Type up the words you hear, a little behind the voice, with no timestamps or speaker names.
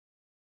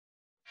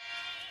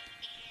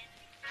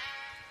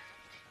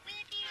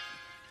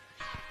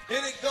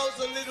And it goes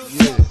a little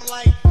something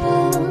like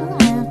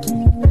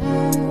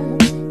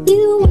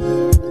you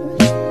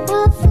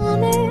all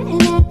summer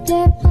and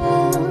after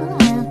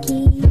I'll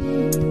keep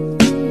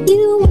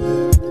you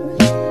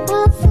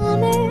all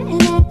summer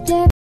and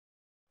after.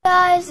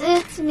 Guys,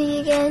 it's me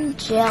again,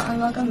 Jill,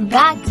 and welcome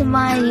back to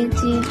my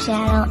YouTube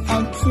channel.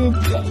 And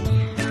today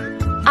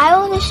I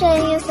will be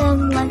showing you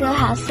some Lego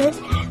houses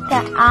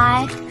that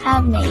I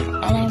have made,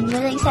 and I'm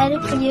really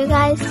excited for you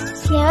guys to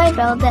see how I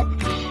build it.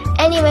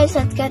 Anyways,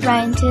 let's get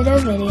right into the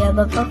video.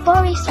 But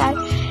before we start,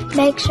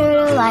 make sure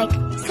to like,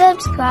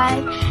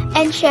 subscribe,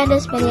 and share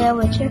this video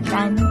with your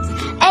friends.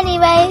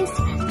 Anyways,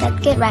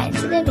 let's get right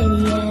into the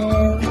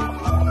video.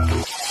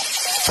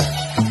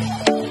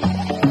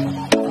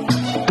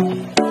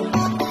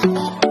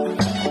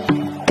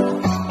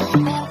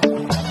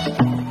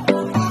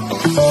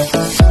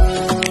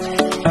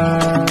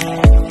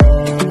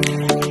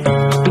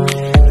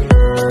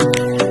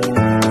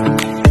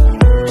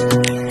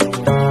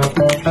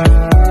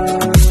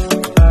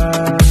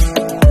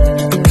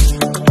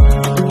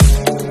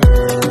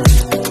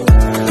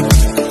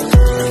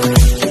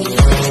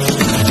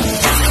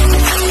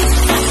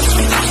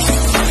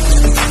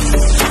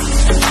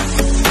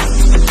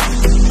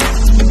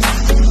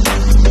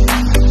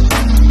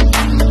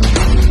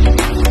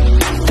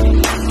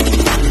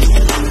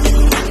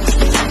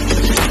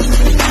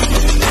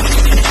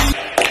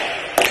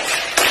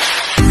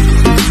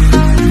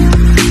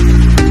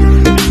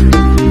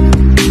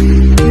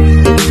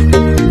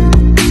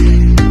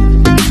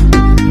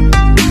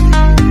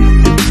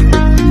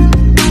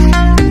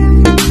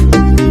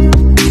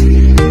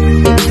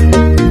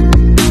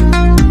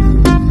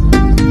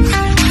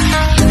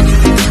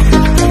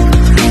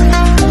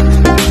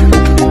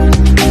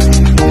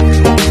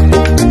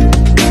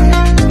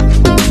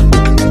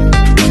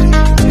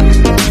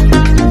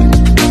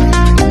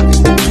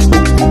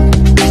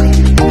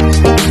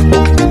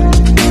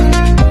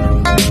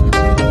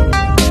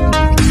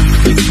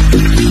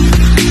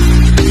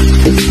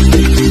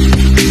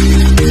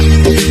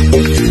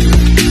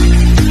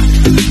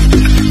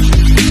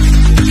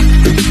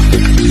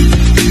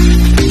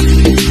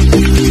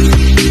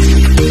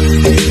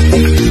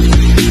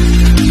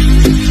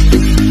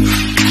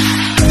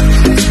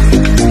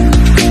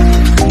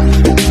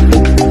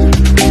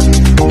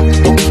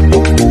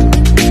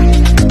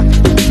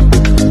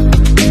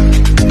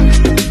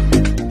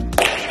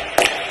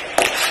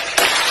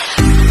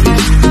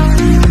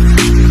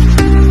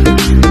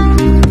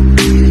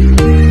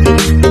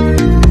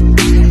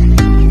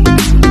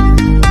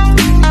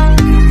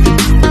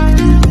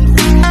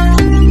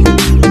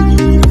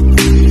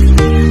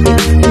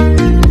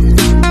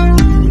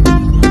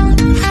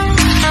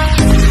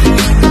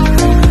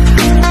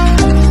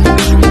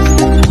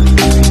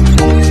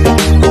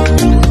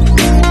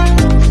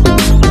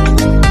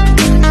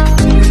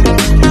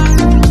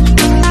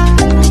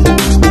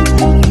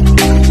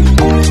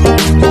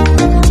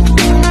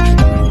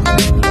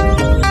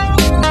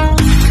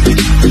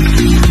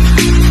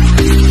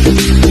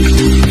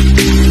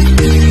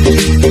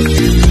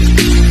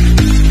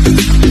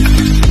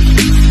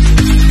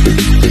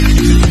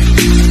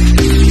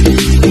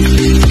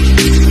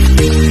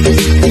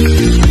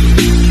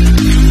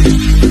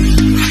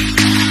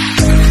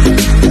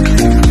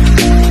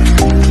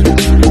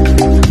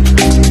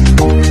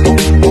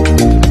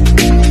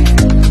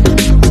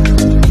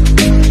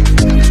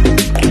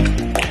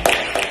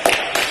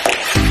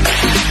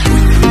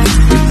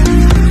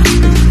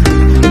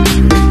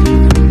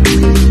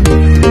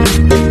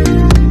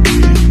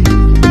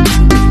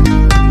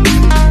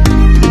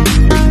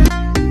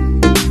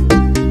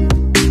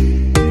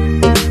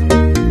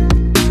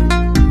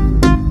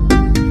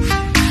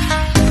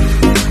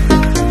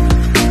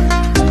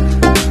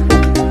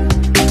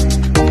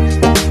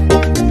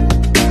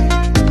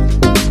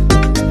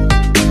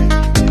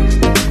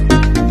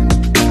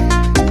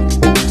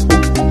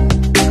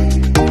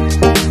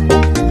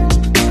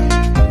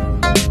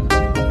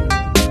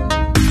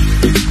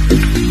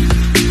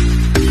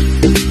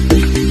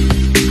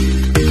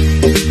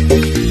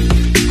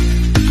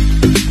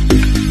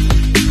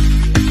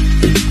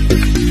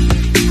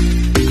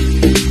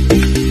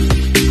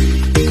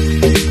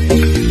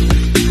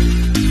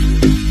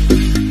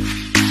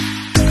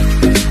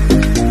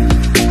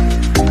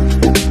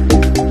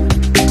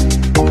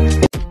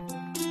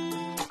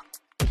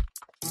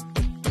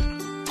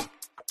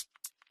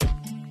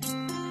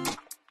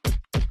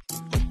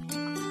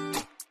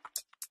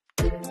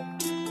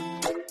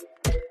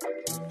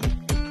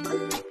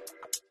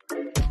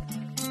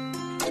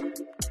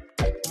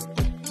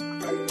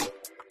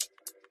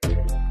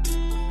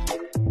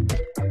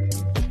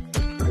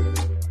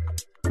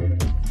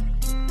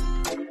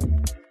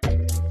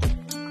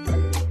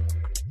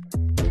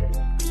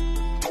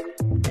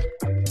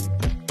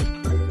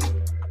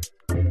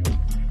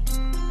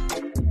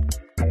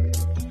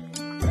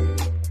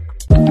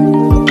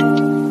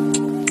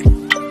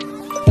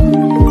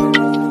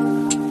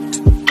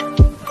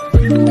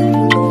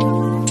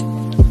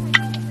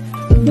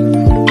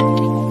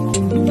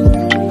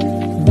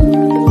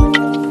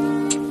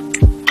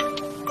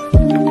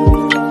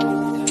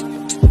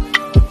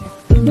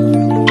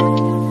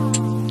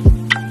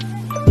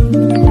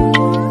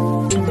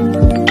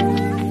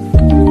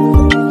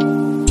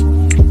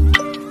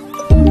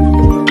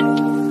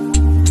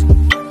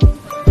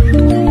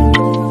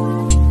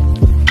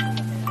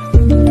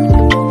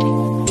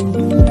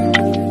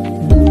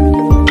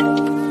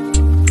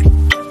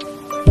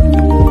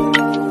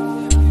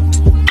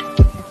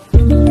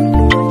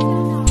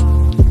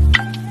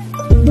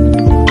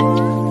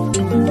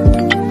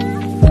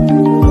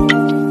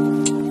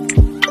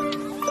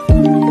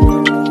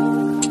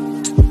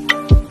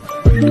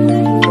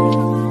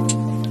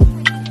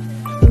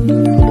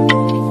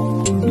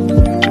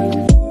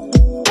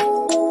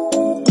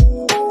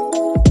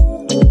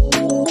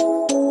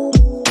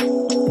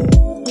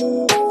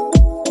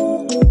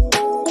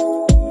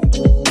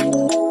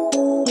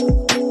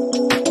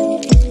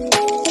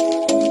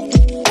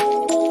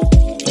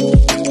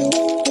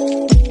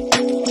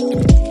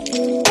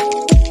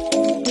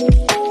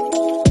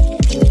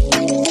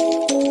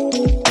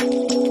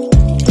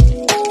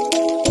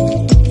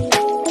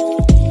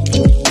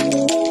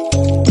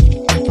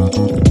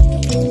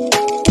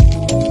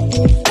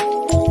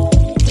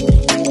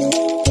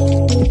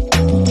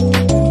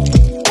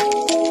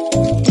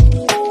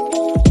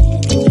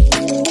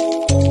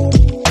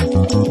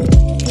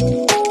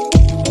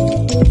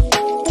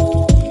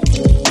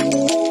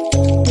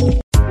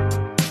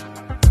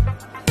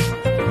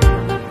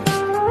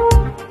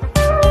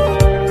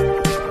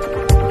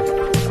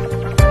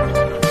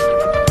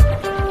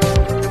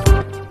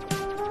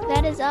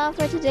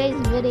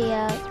 today's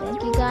video.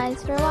 Thank you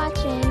guys for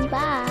watching.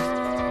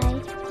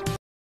 Bye.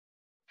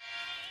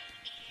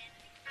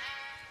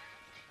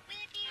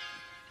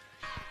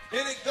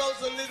 And it goes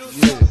a little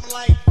something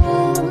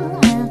like